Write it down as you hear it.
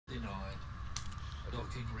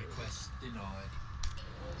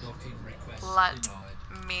Let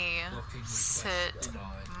me sit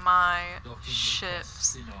my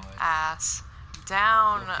ship's ass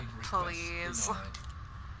down, please.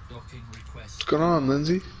 What's going on,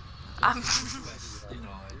 Lindsay?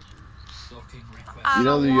 You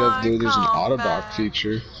know that there's an auto dock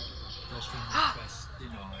feature.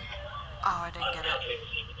 Oh, I didn't get it.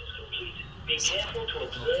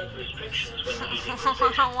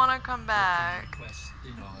 I don't want to come back.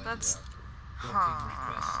 That's...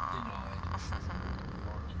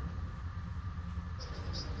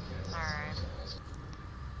 Alright.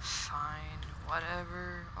 Fine.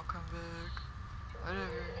 Whatever. I'll come back.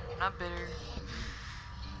 Whatever. I'm not bitter.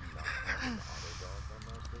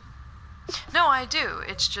 No, I do.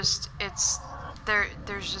 It's just...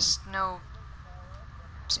 There's just no...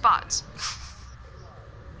 spots.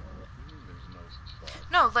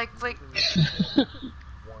 No, like...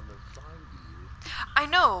 I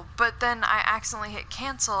know, but then I accidentally hit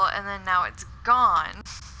cancel, and then now it's gone.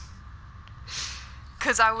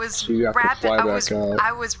 Cause I was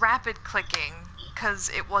I was rapid clicking, cause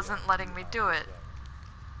it wasn't letting me do it.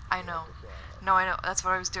 I know. No, I know. That's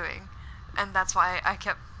what I was doing, and that's why I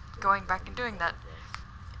kept going back and doing that.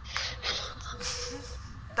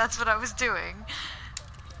 That's what I was doing.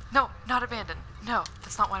 No, not abandon. No,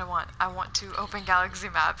 that's not what I want. I want to open Galaxy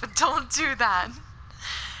Map. Don't do that.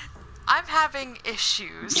 I'm having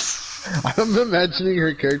issues. I'm imagining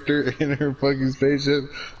her character in her fucking spaceship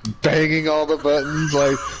banging all the buttons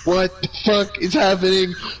like, what the fuck is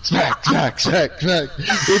happening? Smack, smack, smack, smack.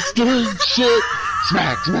 It's doing shit.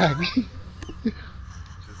 Smack, smack.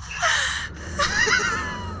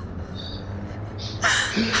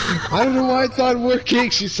 I don't know why it's not working.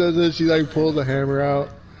 She says that she like pulls the hammer out.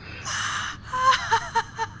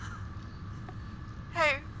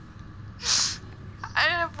 Hey, I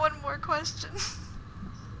have one more question.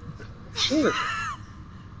 Sure.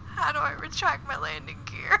 How do I retract my landing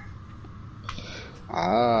gear?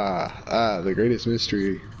 The greatest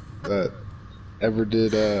mystery that ever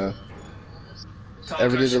did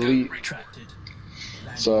elite.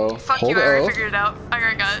 So fuck hold you, I already O. figured it out. I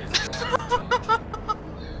already got it.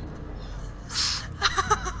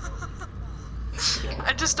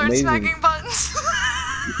 I just started smacking buttons.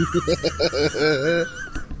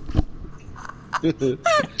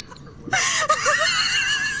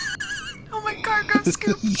 Oh, my cargo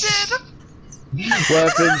scoop did.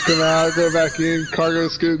 Weapons come out, go back in, cargo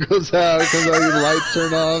scoop goes out, comes out, your lights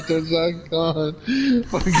turn off, turns back on.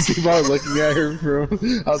 Fucking people are looking at her from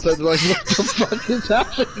outside, they're like, what the fuck is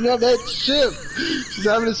happening on that ship? She's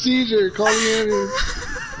having a seizure, call the ambulance.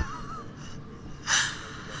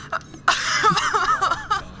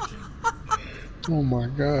 Oh my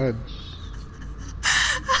god.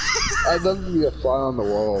 I'd love to be a fly on the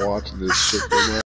wall watching this shit.